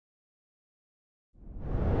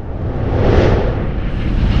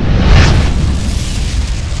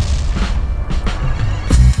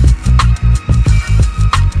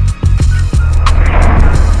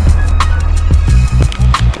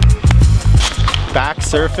back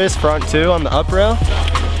surface, front 2 on the up rail.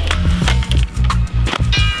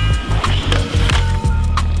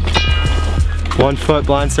 One foot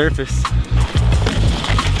blind surface.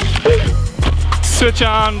 Switch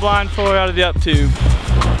on, blind 4 out of the up tube.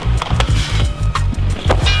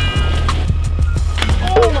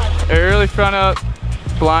 Early front up,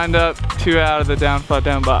 blind up, 2 out of the down flat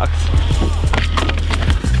down box.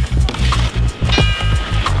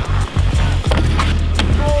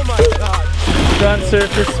 Oh my God. Front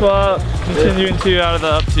surface swap, continuing 2 out of the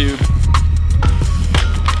up tube.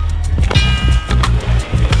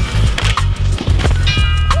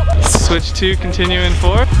 Switch 2, continuing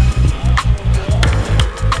 4.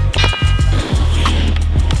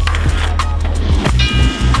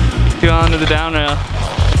 Go on to the down rail.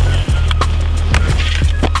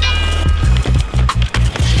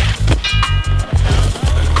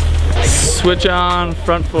 Switch on,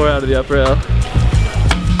 front 4 out of the up rail.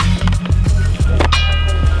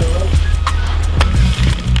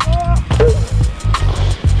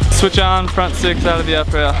 Switch on, front 6 out of the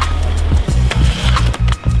up rail.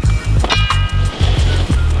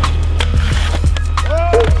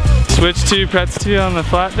 Switch to Prets 2 on the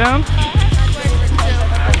flat down.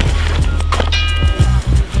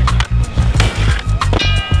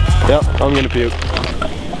 Yep, I'm gonna puke.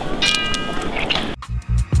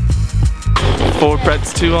 4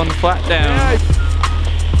 Prets 2 on the flat down.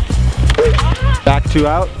 Back 2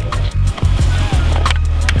 out.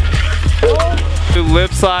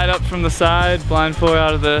 Lip slide up from the side, blind 4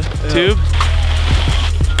 out of the tube.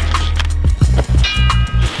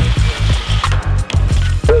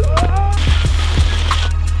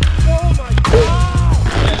 Oh my God.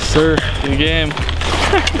 Yes, sir. Good game.